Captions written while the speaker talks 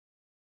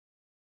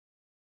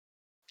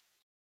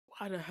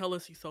How the hell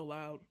is he so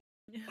loud?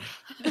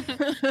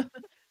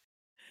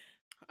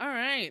 All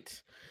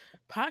right.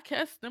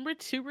 Podcast number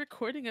 2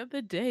 recording of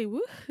the day.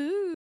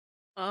 Woohoo.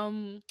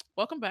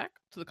 Welcome back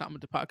to the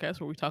Commented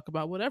Podcast where we talk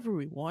about whatever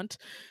we want.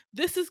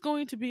 This is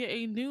going to be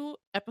a new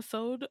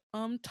episode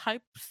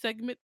type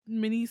segment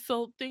mini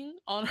sold thing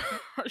on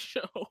our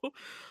show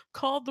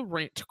called the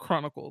Rant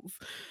Chronicles.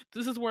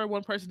 This is where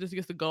one person just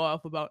gets to go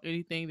off about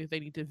anything that they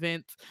need to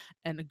vent.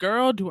 And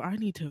girl, do I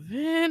need to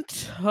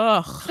vent?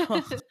 Ugh,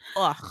 ugh,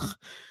 ugh.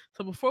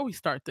 So before we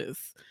start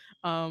this,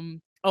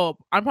 I'm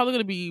probably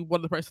gonna be one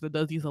of the person that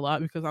does these a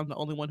lot because I'm the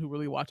only one who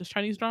really watches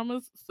Chinese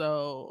dramas.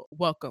 So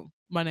welcome.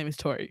 My name is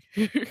Tori.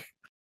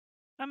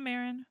 I'm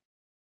Marin.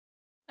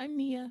 I'm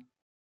Mia.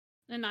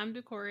 And I'm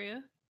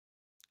Decoria.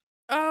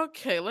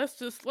 Okay, let's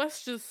just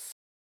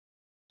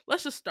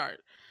start.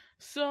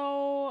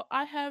 So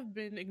I have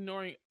been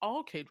ignoring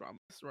all K dramas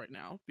right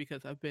now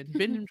because I've been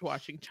binge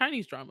watching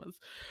Chinese dramas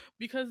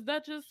because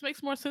that just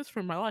makes more sense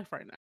for my life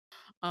right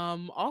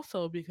now.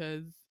 Also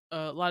because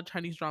a lot of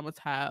Chinese dramas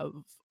have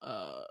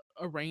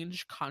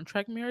arranged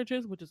contract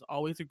marriages, which is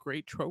always a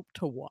great trope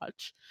to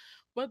watch.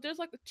 But there's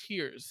like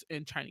tiers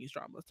in Chinese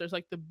dramas. There's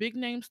like the big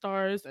name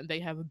stars and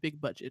they have a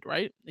big budget,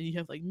 right? And you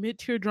have like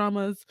mid-tier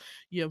dramas,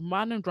 you have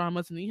modern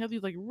dramas, and then you have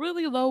these like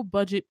really low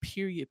budget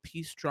period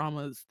piece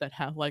dramas that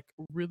have like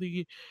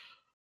really,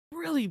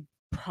 really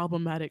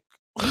problematic,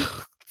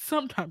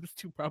 sometimes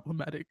too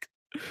problematic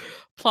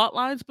plot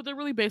lines, but they're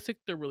really basic,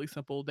 they're really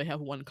simple, they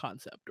have one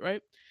concept,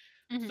 right?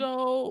 Mhm.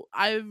 So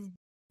I've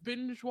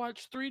binge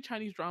watched 3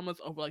 Chinese dramas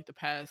over like the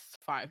past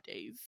 5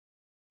 days.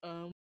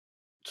 Um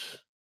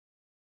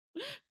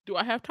do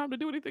I have time to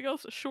do anything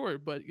else? Sure,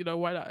 but you know,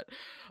 why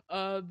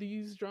not?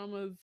 These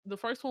dramas, the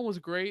first one was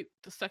great.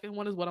 The second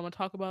one is what I'm gonna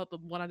talk about. The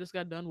one I just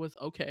got done was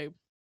okay.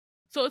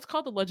 So it's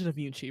called The Legend of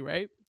Yunqi,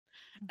 right?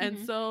 And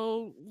Mhm.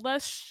 so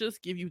let's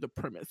just give you the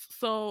premise.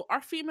 So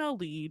our female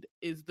lead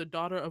is the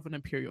daughter of an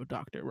imperial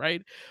doctor,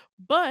 right?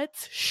 But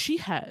she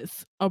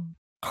has a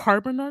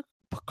carbon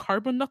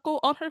carbuncle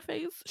on her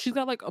face. She's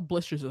got like a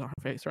blisters on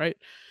her face, right?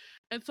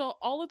 And so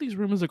all of these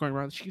rumors are going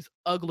around. She's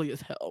ugly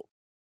as hell.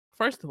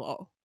 First of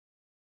all,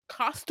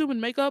 costume and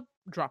makeup,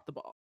 drop the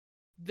ball.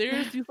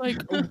 There's these like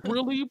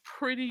really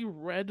pretty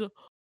red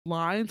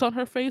lines on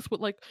her face with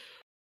like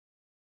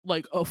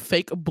a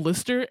fake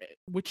blister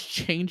which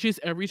changes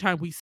every time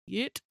we see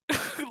it.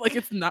 Like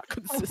it's not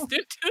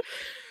consistent.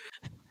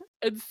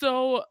 And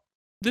so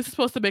this is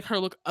supposed to make her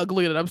look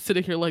ugly and I'm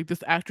sitting here like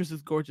this actress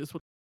is gorgeous.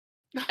 What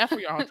the F are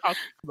y'all talking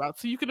about?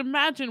 So you can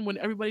imagine when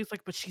everybody's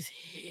like, but she's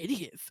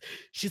hideous.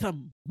 She's a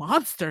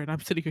monster. And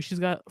I'm sitting here, she's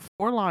got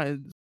 4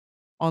 lines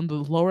on the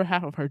lower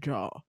half of her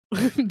jaw.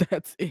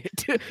 That's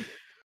it.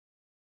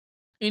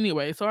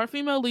 Anyway, so our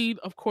female lead,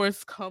 of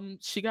course,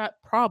 she got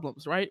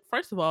problems, right?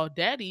 First of all,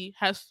 daddy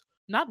has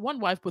not one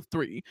wife, but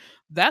 3.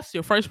 That's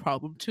your first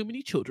problem. Too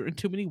many children,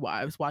 too many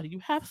wives. Why do you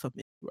have so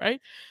many, right?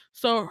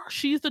 So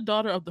she's the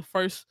daughter of the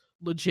first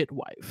legit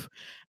wife,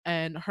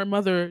 and her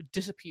mother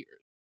disappeared.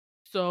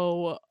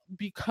 So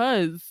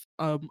because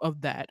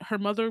of that, her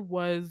mother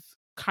was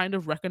kind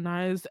of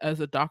recognized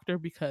as a doctor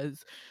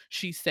because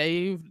she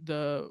saved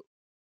the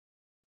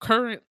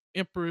current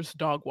emperor's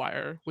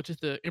dogwire, which is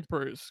the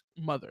emperor's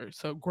mother.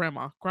 So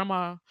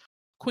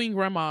Queen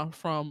Grandma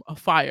from a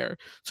fire.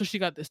 So she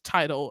got this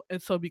title.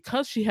 And so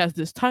because she has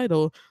this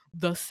title,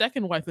 the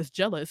second wife is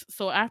jealous.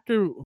 So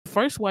after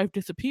first wife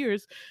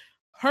disappears,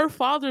 her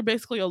father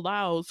basically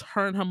allows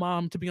her and her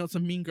mom to be on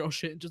some mean girl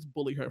shit and just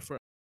bully her for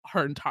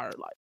her entire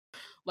life.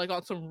 Like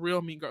on some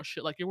real mean girl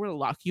shit. Like, we're gonna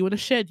lock you in a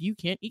shed. You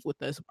can't eat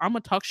with us. I'm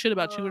gonna talk shit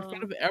about you in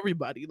front of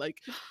everybody. Like,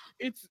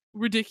 it's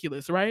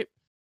ridiculous, right?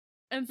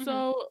 And Mhm.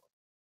 so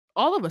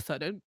all of a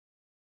sudden,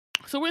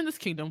 so we're in this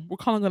kingdom. We're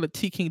calling it a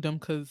Tea Kingdom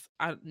because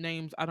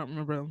names I don't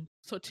remember them.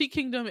 So Tea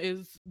Kingdom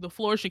is the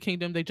flourishing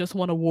kingdom. They just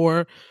won a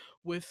war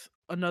with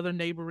another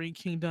neighboring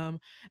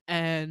kingdom,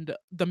 and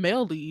the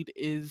male lead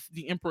is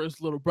the emperor's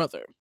little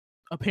brother,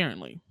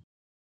 apparently.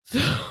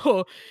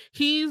 So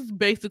he's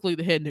basically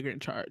the head nigger in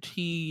charge.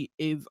 He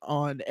is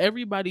on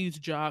everybody's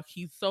jock.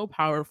 He's so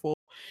powerful.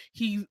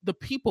 The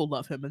people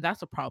love him, and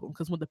that's a problem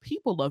because when the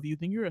people love you,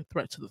 then you're a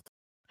threat to the.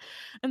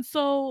 And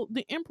so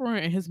the emperor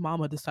and his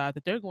mama decide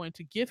that they're going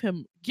to gift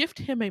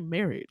him a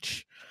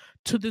marriage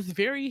to this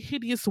very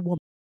hideous woman.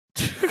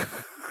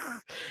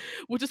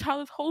 Which is how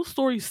this whole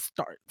story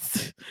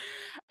starts.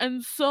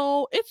 And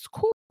so it's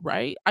cool,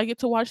 right? I get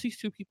to watch these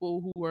 2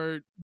 people who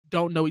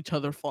don't know each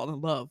other fall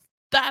in love.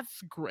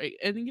 That's great.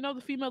 And you know,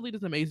 the female lead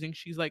is amazing.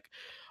 She's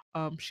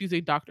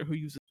a doctor who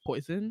uses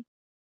poison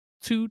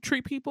to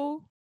treat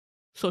people.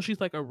 So she's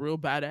like a real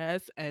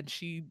badass and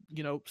she,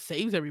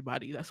 saves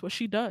everybody. That's what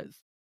she does.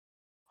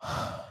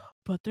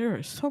 But there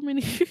are so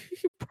many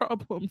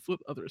problems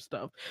with other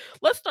stuff.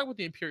 Let's start with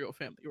the imperial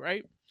family,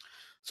 right?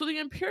 So the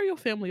imperial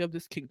family of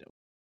this kingdom.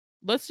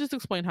 Let's just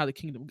explain how the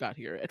kingdom got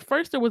here. At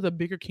first, there was a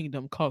bigger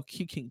kingdom called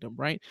Q Kingdom,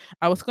 right?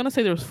 I was gonna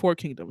say there was 4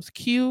 kingdoms: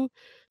 Q,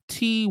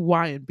 T,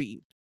 Y, and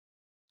B.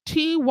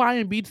 T, Y,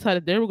 and B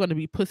decided they were going to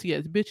be pussy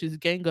ass bitches,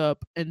 gang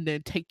up, and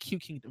then take Q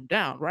Kingdom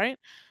down, right?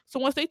 So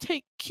once they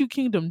take Q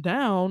Kingdom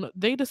down,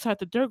 they decide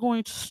that they're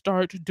going to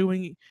start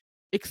doing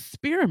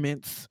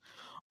experiments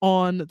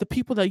on the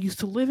people that used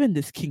to live in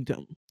this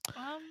kingdom.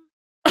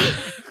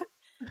 That's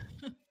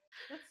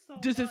so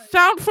Does it much.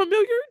 sound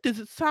familiar? Does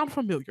it sound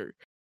familiar?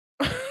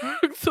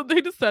 So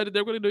they decided they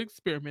were going to do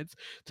experiments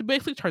to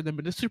basically turn them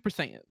into Super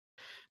Saiyans.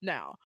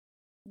 Now,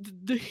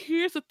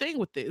 here's the thing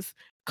with this.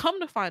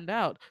 Come to find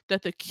out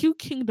that the Q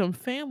Kingdom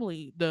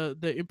family, the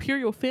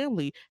Imperial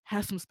family,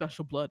 has some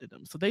special blood in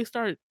them. So they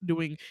start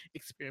doing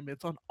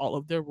experiments on all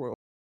of their royal.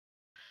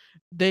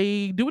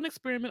 They do an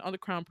experiment on the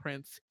Crown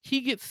Prince.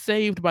 He gets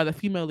saved by the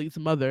female lead's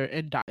mother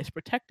and dies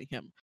protecting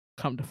him.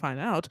 Come to find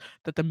out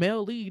that the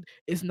male lead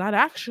is not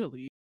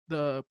actually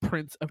the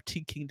Prince of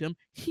T Kingdom.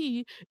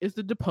 He is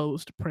the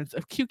deposed Prince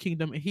of Q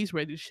Kingdom, and he's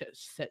ready to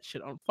set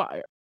shit on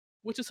fire.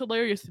 Which is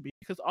hilarious to me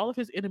because all of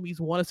his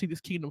enemies want to see this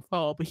kingdom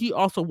fall, but he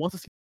also wants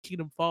to see the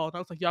kingdom fall. And I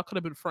was like, y'all could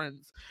have been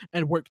friends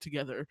and worked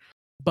together.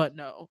 But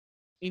no.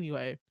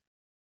 Anyway,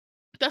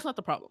 that's not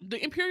the problem.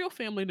 The Imperial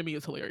family to me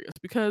is hilarious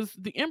because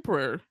the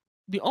Emperor,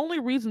 the only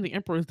reason the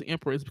Emperor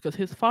is because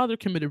his father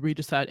committed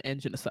regicide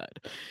and genocide.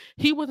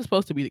 He wasn't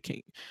supposed to be the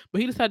king,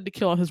 but he decided to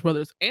kill all his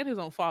brothers and his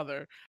own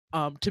father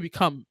to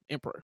become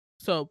Emperor.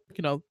 So,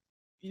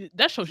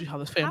 that shows you how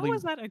this family. How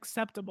is that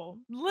acceptable?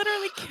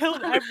 Literally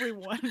killed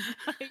everyone.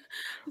 Like,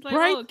 It's like,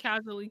 Right? oh, it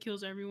casually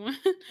kills everyone.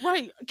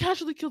 Right,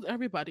 casually killed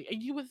everybody.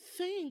 And you would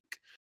think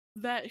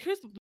that here's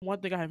the one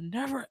thing I've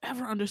never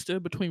ever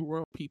understood between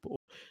royal people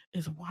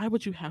is why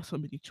would you have so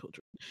many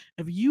children?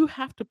 If you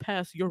have to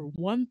pass your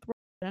one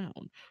throne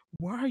down,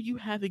 why are you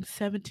having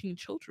 17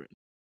 children?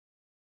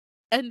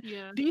 And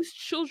Yeah. these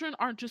children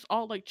aren't just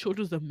all like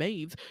children of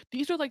maids.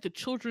 These are like the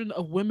children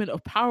of women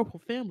of powerful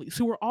families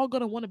who are all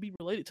gonna want to be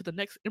related to the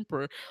next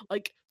emperor.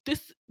 Like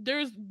this,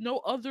 there's no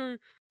other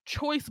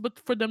choice but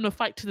for them to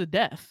fight to the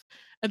death.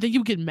 And then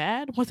you get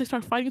mad once they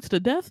start fighting to the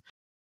death.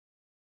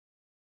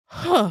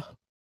 Huh.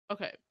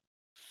 Okay.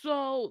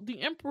 So the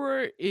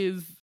emperor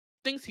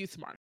thinks he's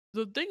smart.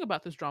 The thing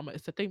about this drama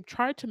is that they've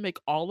tried to make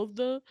all of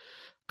the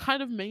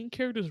kind of main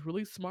characters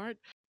really smart,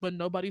 but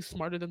nobody's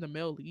smarter than the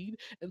male lead.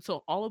 And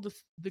so all of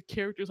the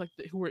characters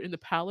who are in the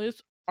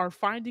palace are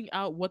finding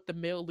out what the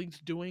male lead's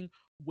doing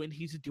when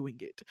he's doing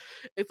it.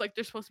 It's like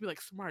they're supposed to be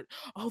like smart.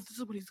 Oh, this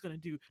is what he's gonna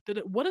do.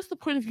 What is the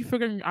point of you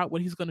figuring out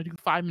what he's gonna do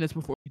 5 minutes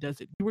before he does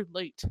it? You were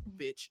late,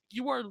 bitch.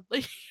 You are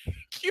late.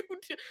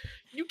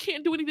 You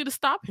can't do anything to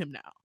stop him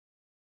now.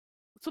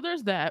 So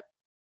there's that.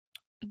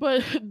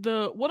 But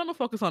what I'm gonna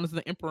focus on is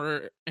the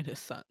emperor and his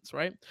sons,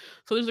 right?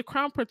 So there's the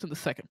crown prince and the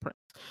second prince.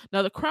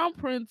 Now the crown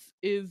prince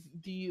is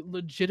the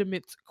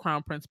legitimate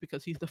crown prince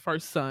because he's the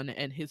first son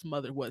and his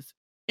mother was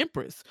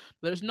empress.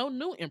 There's no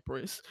new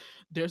empress.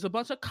 There's a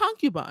bunch of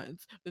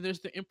concubines. Then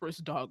there's the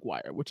empress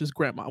Dogwire, which is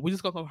grandma. We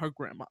just gonna call her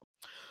grandma.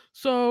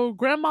 So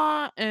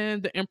grandma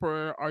and the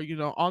emperor are,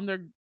 on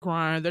their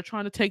grind. They're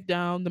trying to take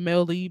down the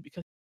male lead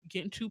because he's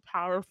getting too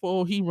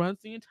powerful. He runs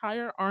the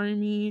entire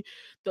army.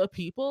 The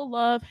people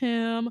love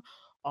him.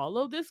 All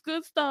of this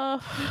good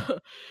stuff.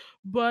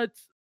 But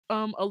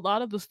a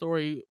lot of the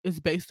story is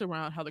based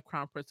around how the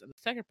crown prince and the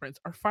second prince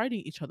are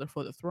fighting each other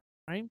for the throne,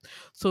 right?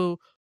 So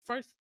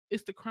first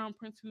it's the crown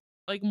prince who's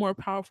like more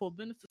powerful,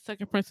 then it's the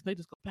second prince, and they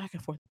just go back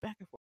and forth, back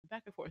and forth,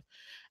 back and forth.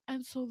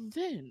 And so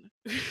then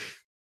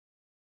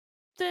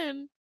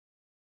the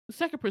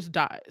second prince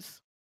dies.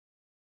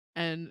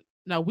 And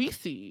now we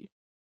see,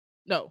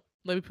 no,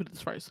 let me put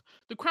this first.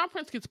 The crown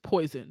prince gets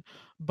poisoned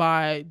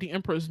by the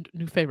emperor's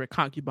new favorite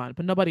concubine,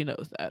 but nobody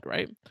knows that,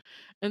 right?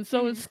 And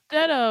so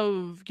instead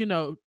of,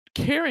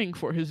 caring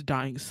for his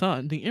dying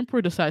son, the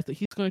emperor decides that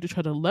he's going to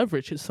try to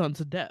leverage his son's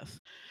death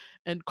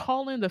and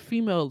call in the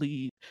female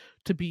lead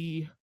to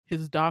be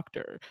his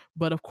doctor.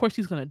 But of course,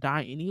 he's going to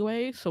die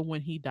anyway. So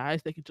when he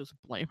dies, they can just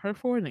blame her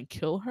for it and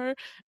kill her.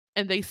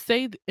 And they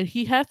say, and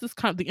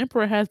the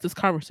emperor has this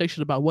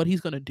conversation about what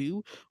he's going to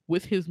do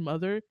with his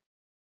mother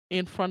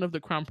in front of the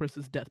crown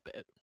prince's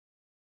deathbed.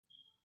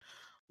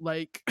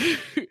 Like,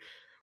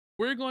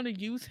 we're going to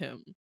use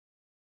him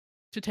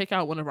to take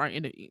out one of our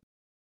enemies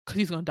because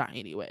he's going to die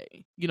anyway,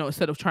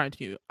 instead of trying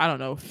to, I don't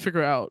know,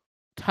 figure out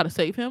how to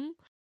save him.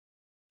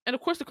 And of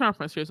course, the crown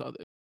prince hears all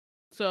this.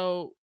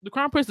 So the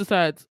crown prince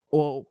decides,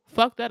 well,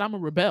 fuck that, I'm a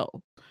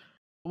rebel.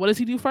 What does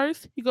he do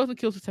first? He goes and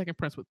kills the second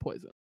prince with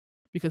poison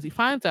because he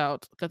finds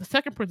out that the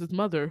second prince's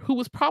mother, who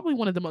was probably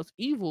one of the most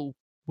evil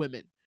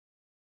women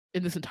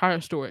in this entire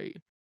story,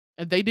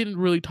 and they didn't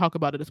really talk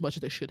about it as much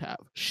as they should have.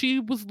 She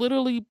was,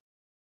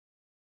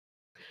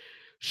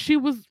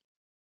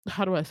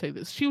 how do I say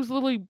this? She was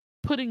literally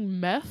putting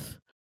meth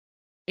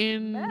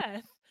in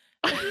Meth.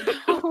 Meth.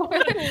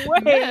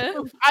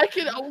 I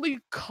can only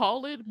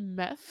call it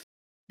meth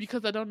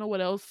because I don't know what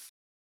else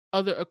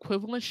other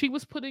equivalent. She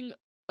was putting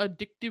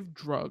addictive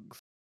drugs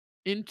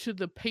into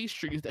the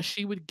pastries that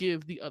she would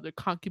give the other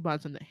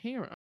concubines in the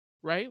harem,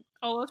 right?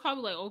 Oh, it's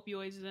probably like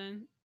opioids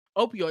then.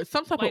 Opioids,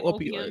 some type Like of opioids.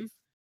 opium.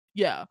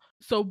 Yeah.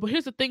 So, but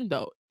here's the thing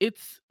though.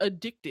 It's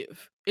addictive.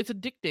 It's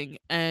addicting.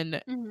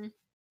 And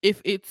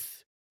if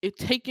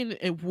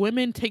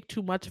women take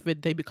too much of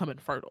it, they become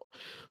infertile.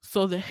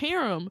 So the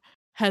harem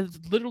has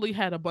literally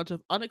had a bunch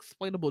of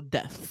unexplainable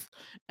deaths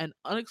and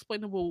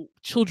unexplainable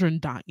children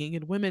dying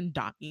and women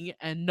dying,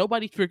 and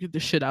nobody figured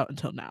this shit out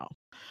until now.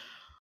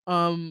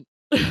 Um,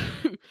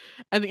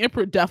 and the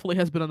emperor definitely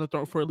has been on the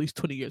throne for at least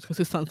 20 years because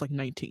his son's like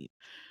 19.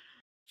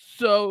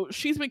 So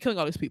she's been killing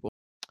all these people.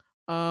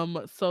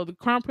 So the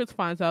crown prince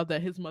finds out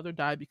that his mother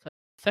died because of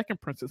the second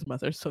prince's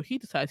mother, so he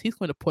decides he's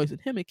going to poison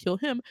him and kill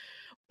him,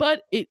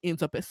 but it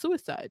ends up as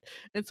suicide.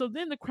 And so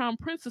then the crown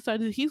prince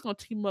decided that he's going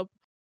to team up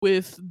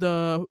with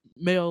the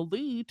male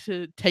lead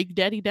to take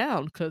daddy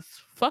down because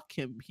fuck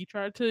him. He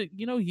tried to,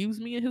 use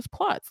me in his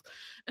plots.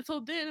 And so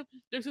then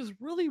there's this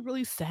really,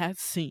 really sad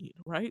scene,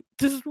 right?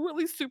 This is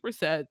really super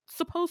sad,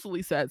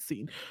 supposedly sad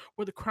scene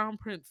where the crown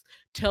prince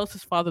tells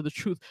his father the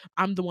truth.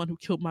 I'm the one who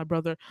killed my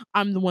brother.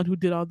 I'm the one who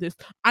did all this.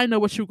 I know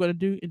what you're going to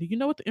do. And do you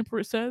know what the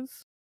emperor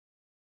says?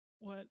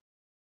 What?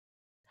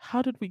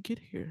 How did we get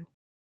here?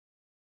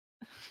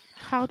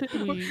 How did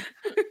we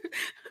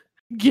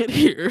get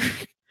here?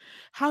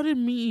 How did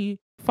me,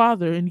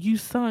 father, and you,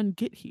 son,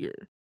 get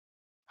here?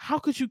 How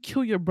could you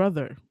kill your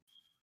brother?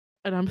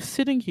 And I'm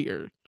sitting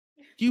here.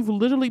 You've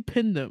literally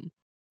pinned them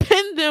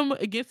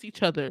against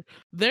each other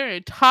their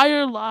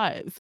entire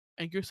lives.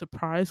 And you're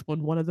surprised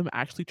when one of them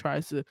actually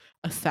tries to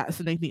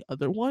assassinate the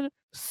other one?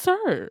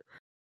 Sir,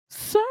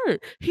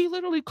 he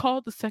literally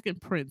called the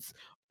second prince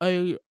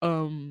a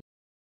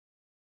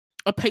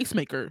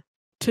pacemaker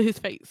to his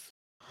face.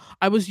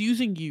 I was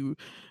using you.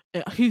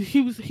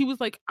 He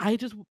was like, I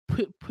just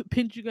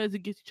pinned you guys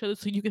against each other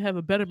so you can have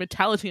a better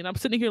mentality. And I'm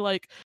sitting here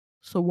like,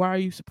 so why are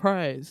you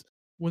surprised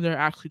when they're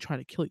actually trying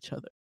to kill each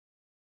other?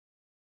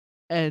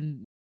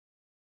 And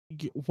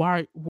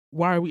why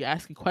are we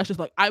asking questions?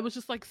 Like, I was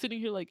just like sitting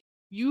here like,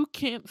 you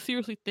can't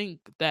seriously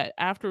think that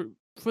after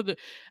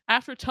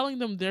telling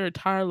them their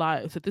entire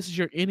lives that this is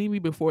your enemy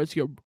before it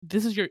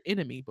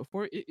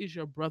is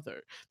your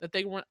brother, that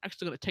they weren't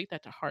actually going to take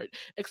that to heart,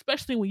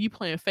 especially when you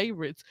playing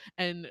favorites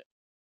and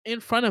in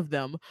front of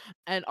them,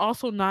 and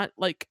also not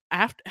like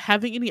after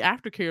having any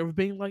aftercare of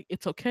being like,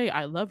 it's okay,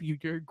 I love you,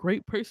 you're a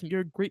great person,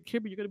 you're a great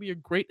kid, but you're gonna be a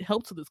great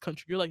help to this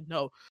country. You're like,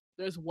 no,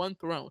 there's one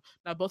throne.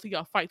 Now both of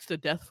y'all fight to the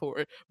death for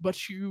it,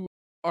 but you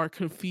are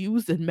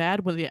confused and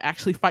mad when they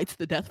actually fight to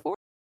the death for it.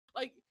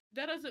 Like,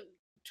 that doesn't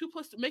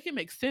make it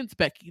make sense,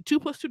 Becky. 2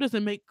 plus 2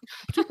 doesn't make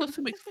 2 plus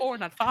 2 makes 4,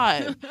 not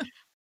 5.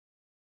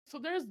 So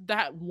there's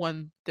that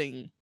one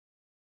thing.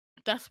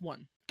 That's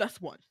one,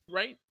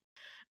 right?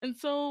 And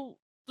so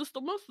most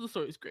of the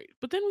story is great,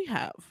 but then we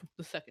have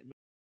the second movie.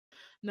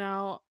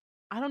 Now,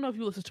 I don't know if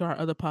you listen to our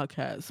other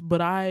podcasts,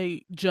 but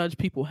I judge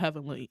people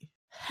heavily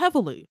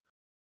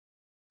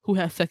who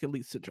has second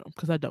lead syndrome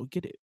because I don't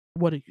get it.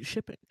 What are you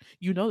shipping?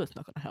 You know that's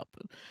not going to help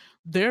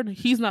him.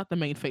 He's not the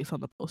main face on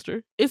the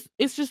poster.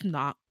 It's just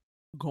not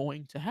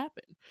going to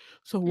happen.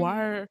 So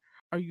why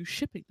are you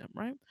shipping them,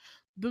 right?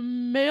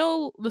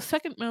 The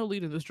second male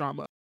lead in this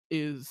drama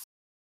is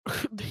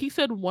he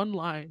said one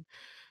line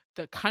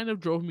that kind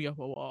of drove me up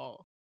a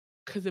wall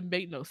because it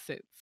made no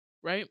sense,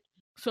 right?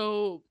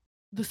 So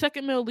the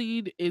second male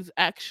lead is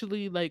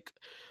actually like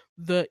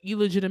the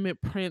illegitimate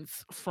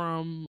prince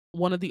from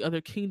one of the other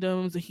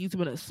kingdoms. He's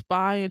been a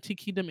spy in T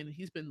Kingdom and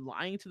he's been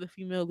lying to the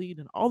female lead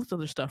and all this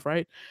other stuff,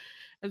 right?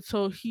 And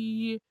so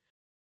he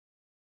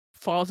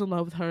falls in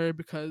love with her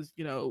because,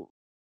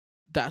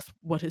 that's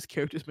what his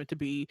character is meant to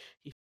be.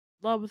 He falls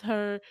in love with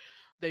her.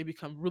 They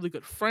become really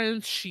good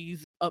friends.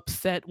 She's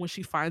upset when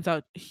she finds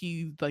out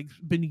he's like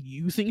been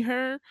using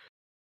her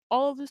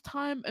all of this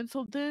time. And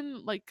so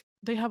then like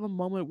they have a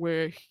moment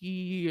where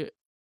he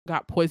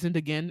got poisoned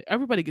again.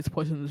 Everybody gets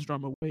poisoned in this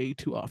drama way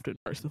too often,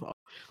 first of all.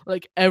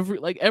 Like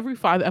every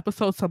 5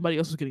 episodes somebody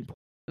else was getting poisoned.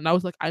 And I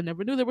was like, I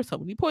never knew there were so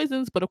many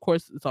poisons, but of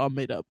course it's all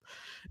made up.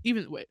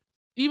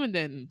 Even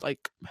then,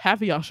 like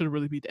half of y'all should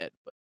really be dead,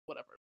 but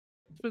whatever.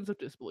 Suspends of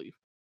disbelief.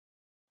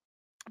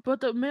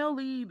 But the male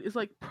lead is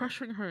like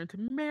pressuring her into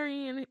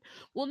marrying.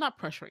 Well, not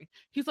pressuring.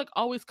 He's like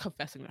always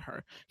confessing to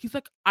her. He's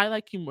like, I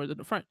like you more than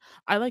a friend.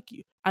 I like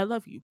you. I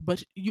love you.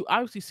 But you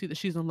obviously see that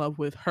she's in love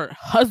with her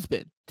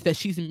husband that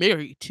she's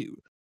married to.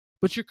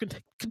 But you're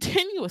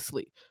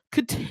continuously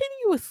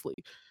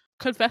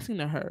confessing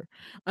to her.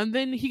 And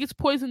then he gets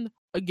poisoned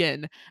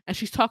again. And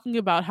she's talking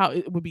about how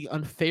it would be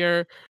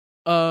unfair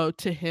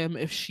to him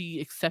if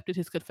she accepted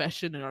his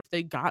confession or if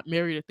they got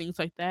married or things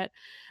like that.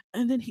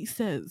 And then he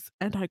says,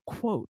 and I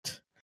quote,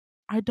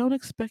 I don't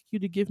expect you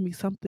to give me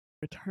something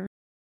in return.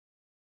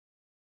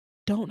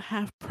 Don't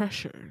have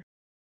pressure.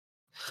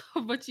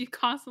 But you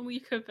constantly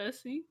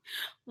confessing?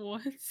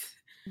 What?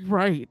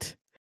 Right.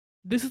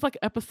 This is like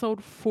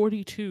episode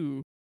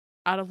 42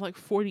 out of like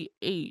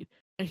 48.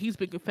 And he's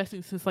been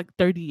confessing since like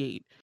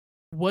 38.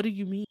 What do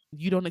you mean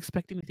you don't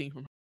expect anything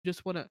from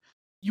her?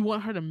 You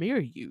want her to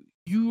marry you.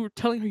 You're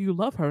telling her you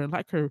love her and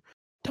like her.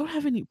 Don't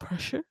have any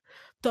pressure.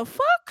 The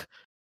fuck?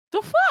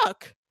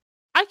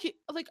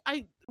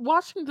 I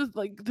watching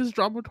this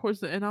drama towards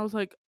the end, I was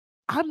like,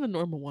 I'm the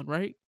normal one,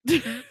 right?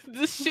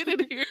 This shit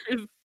in here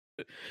is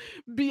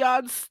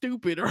beyond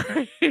stupid,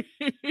 right?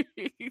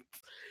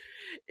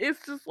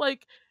 It's just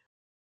like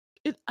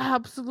it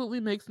absolutely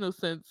makes no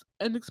sense.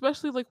 And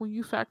especially like when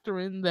you factor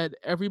in that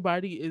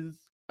everybody is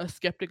a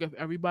skeptic of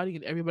everybody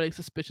and everybody's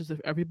suspicious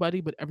of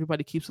everybody, but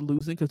everybody keeps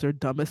losing because they're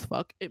dumb as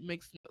fuck. It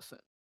makes no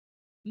sense.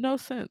 No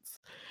sense.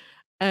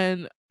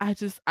 And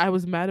I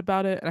was mad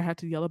about it and I had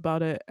to yell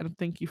about it. And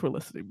thank you for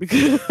listening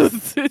because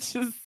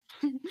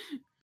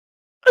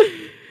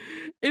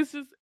it's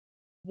just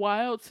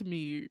wild to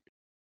me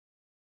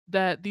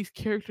that these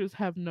characters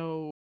have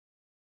no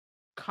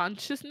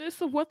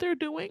consciousness of what they're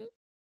doing.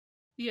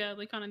 Yeah,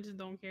 they kind of just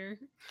don't care.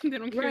 They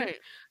don't care Right.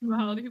 about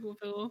how Mhm. other people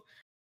feel.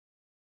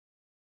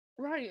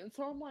 Right. And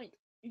so I'm like,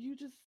 you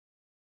just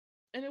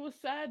and it was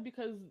sad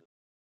because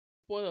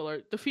spoiler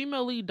alert, the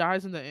female lead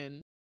dies in the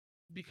end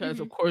because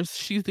of Mhm. course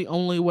she's the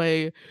only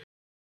way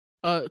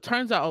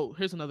turns out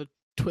here's another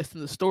twist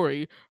in the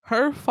story.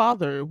 Her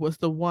father was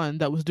the one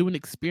that was doing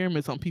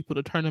experiments on people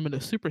to turn them into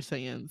Super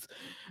Saiyans.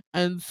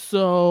 And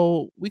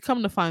so we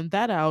come to find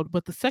that out,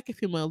 but the second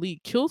female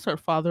lead kills her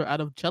father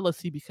out of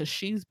jealousy because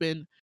she's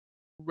been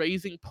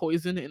raising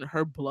poison in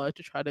her blood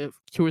to try to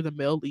cure the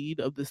male lead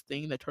of this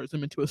thing that turns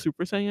him into a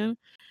Super Saiyan.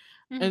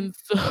 Mhm. And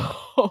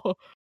so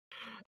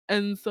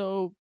and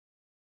so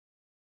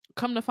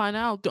come to find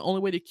out the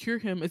only way to cure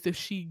him is if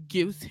she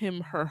gives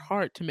him her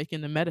heart to make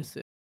into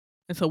medicine.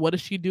 And so what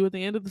does she do at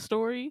the end of the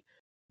story?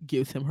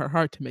 Gives him her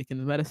heart to make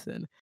into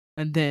medicine.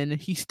 And then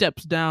he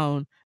steps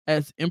down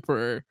as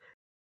emperor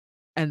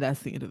and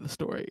that's the end of the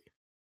story.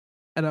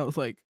 And I was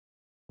like,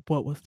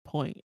 what was the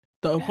point?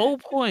 The whole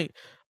point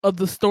of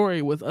the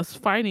story was us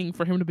fighting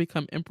for him to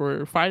become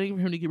emperor, fighting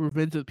for him to get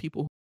revenge of the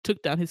people who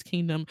took down his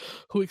kingdom,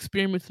 who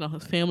experimented on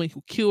his family,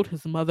 who killed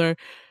his mother,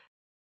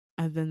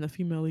 and then the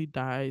female lead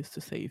dies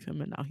to save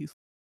him, and now he's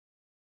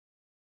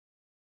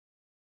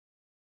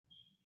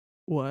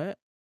what?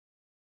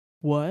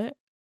 What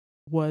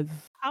was?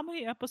 How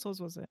many episodes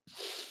was it?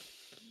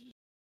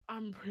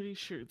 I'm pretty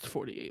sure it's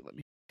 48. Let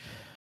me.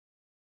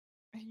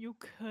 You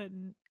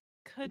could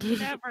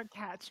never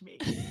catch me.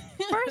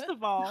 First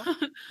of all,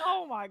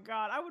 oh my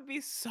god, I would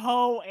be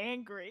so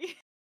angry.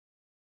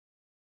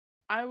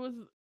 I was.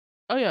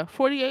 Oh yeah,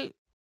 48.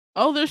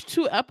 Oh, there's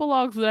 2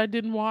 epilogues that I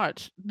didn't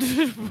watch.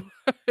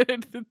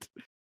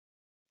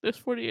 There's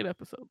 48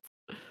 episodes.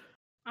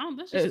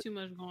 That's Uh, just too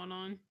much going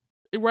on.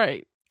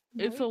 right.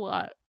 It's a Right.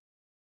 lot.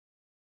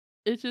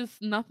 It's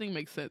just nothing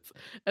makes sense.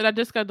 And I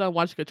just got done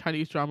watching a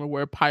Chinese drama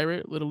where a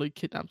pirate literally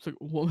kidnaps a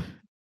woman,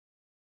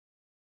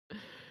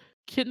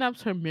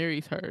 kidnaps her,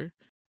 marries her,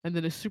 and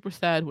then is super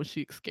sad when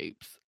she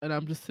escapes. And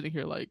I'm just sitting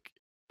here like,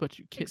 but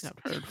you Ex-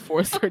 kidnapped her and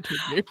forced her to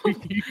marry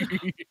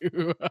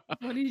you.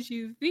 What did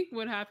you think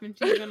would happen?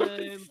 She's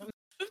gonna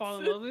fall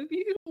in love with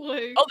you?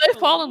 Like, Oh, they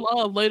fall in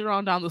hello? love later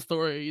on down the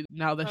story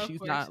now that Of she's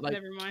course. not like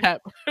Never mind.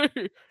 cap.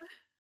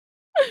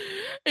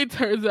 It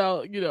turns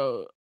out,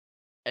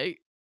 I,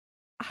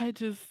 I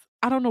just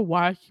I don't know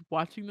why I keep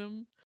watching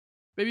them.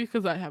 Maybe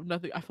because I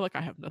feel like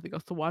I have nothing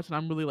else to watch and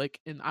I'm really like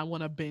in I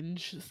wanna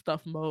binge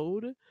stuff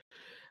mode.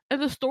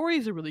 And the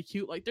stories are really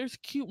cute. Like there's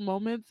cute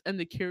moments and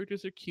the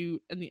characters are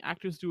cute and the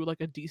actors do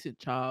like a decent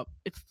job.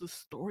 It's the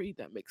story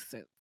that makes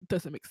sense.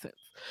 Doesn't make sense.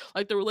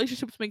 Like the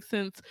relationships make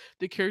sense,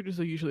 the characters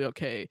are usually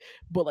okay,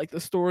 but like the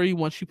story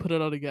once you put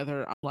it all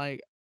together, I'm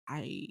like,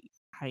 I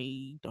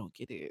I don't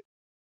get it.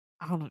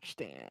 I don't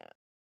understand.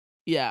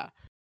 Yeah.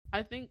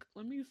 I think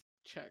let me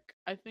check.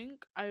 I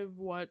think I've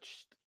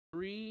watched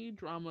 3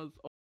 dramas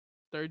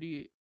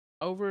 30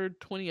 over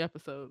 20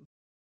 episodes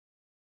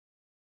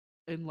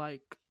in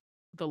like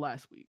the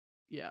last week.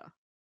 Yeah.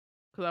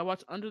 Because I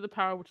watched Under the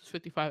Power, which is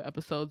 55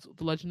 episodes,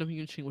 The Legend of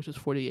Yunqing, which is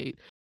 48.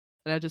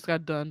 And I just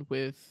got done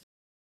with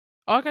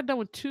I got done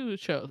with 2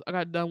 shows. I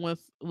got done with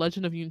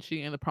Legend of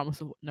Yunqing and The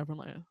Promise of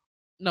Neverland.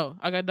 No,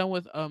 I got done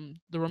with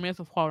The Romance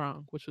of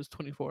Hwarang, which was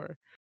 24,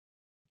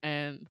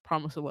 and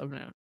Promise of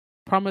Neverland.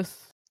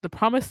 The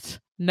Promised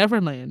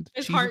Neverland.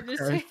 It's Jesus hard to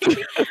Christ.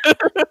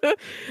 say.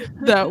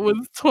 That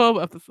was 12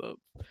 episodes.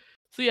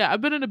 So yeah,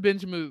 I've been in a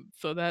binge mood,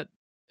 so that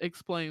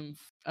explains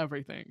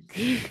everything.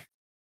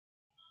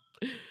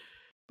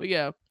 But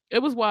yeah, it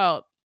was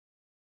wild.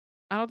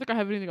 I don't think I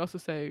have anything else to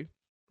say.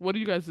 What are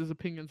you guys'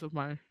 opinions of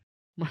my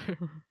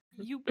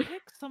You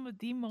picked some of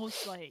the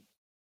most like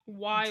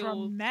Wild.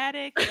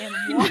 dramatic and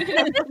wild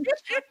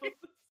shows.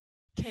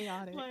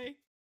 Chaotic. Like,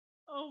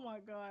 oh my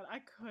god, I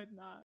could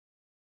not.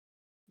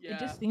 It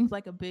just seems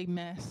like a big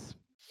mess.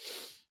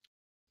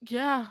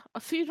 Yeah,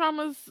 C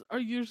dramas are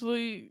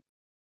usually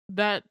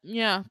that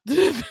yeah.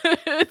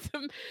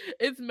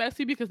 It's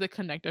messy because they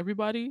connect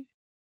everybody.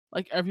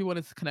 Like everyone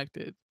is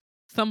connected.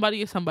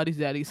 Somebody is somebody's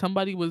daddy.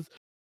 Somebody was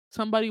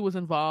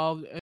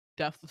involved in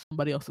death of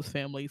somebody else's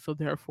family, so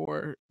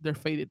therefore they're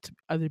fated to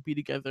either be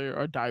together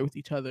or die with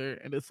each other.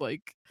 And it's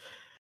like,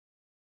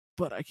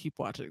 but I keep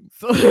watching.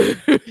 So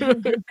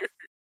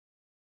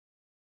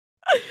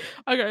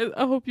okay,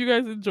 I hope you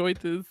guys enjoyed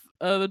this.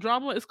 The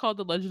drama is called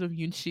The Legend of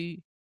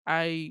Yunqi.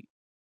 I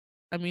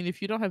I mean,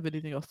 if you don't have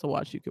anything else to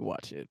watch, you can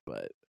watch it,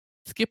 but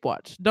skip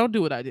watch. Don't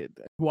do what I did.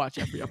 Watch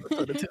every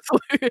episode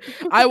intensely.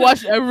 I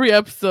watched every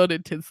episode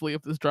intensely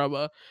of this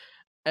drama,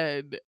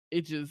 and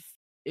it just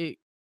it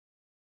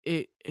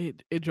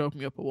drove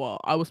me up a wall.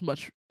 I was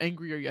much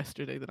angrier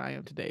yesterday than I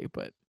am today,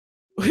 but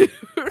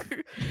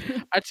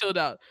I chilled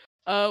out.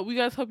 We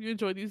guys hope you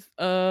enjoy these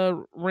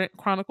rant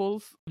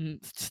chronicles. And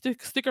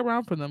stick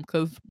around for them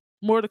because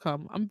more to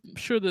come. I'm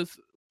sure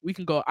we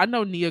can go. I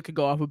know Nia could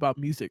go off about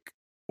music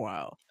for a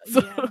while.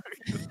 So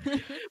Yeah.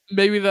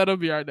 maybe that'll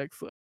be our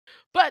next one.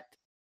 But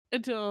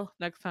until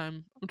next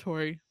time, I'm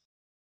Tori.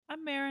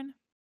 I'm Marin.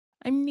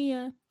 I'm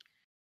Nia.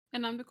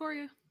 And I'm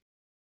Decoria.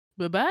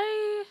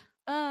 Bye-bye.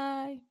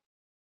 Bye.